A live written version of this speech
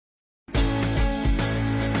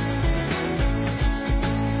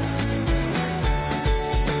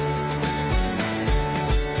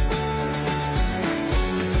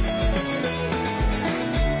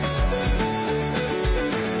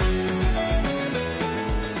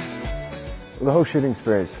The whole shooting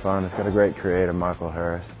experience is fun. It's got a great creator, Michael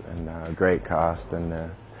Hurst, and a great cast,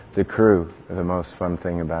 and the crew are the most fun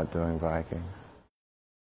thing about doing Vikings.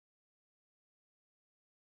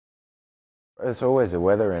 It's always the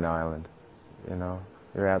weather in Ireland, you know.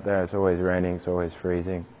 You're out there, it's always raining, it's always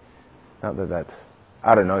freezing. Not that that's,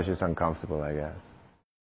 I don't know, it's just uncomfortable, I guess.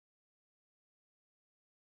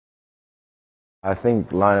 I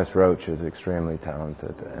think Linus Roach is extremely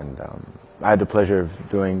talented, and I had the pleasure of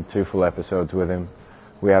doing 2 full episodes with him.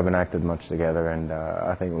 We haven't acted much together, and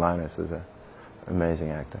I think Linus is an amazing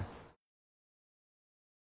actor.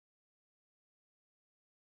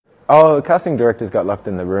 Oh, the casting directors got locked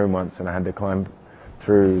in the room once, and I had to climb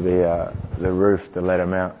through the roof to let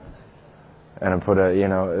them out. And I put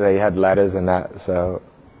they had ladders and that, so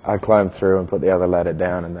I climbed through and put the other ladder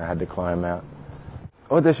down, and I had to climb out.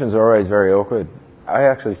 Auditions are always very awkward. I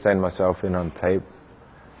actually send myself in on tape,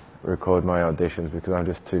 record my auditions, because I'm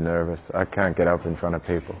just too nervous. I can't get up in front of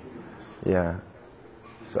people. Yeah.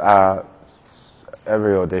 So,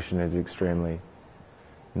 every audition is extremely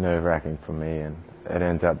nerve-wracking for me, and it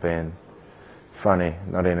ends up being funny,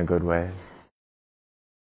 not in a good way.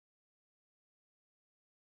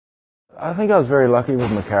 I think I was very lucky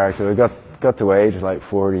with my character. We got to age like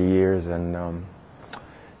 40 years, and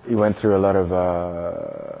he went through a lot of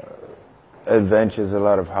adventures, a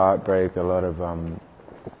lot of heartbreak, a lot of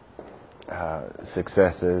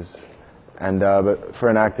successes, and but for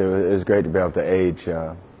an actor, it was great to be able to age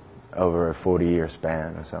over a 40-year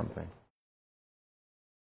span or something.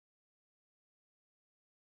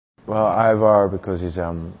 Well, Ivar, because he's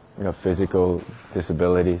physical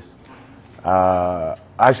disabilities. I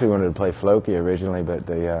actually wanted to play Floki originally, but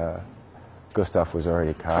Gustav was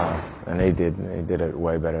already cast, and he did it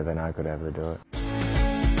way better than I could ever do it.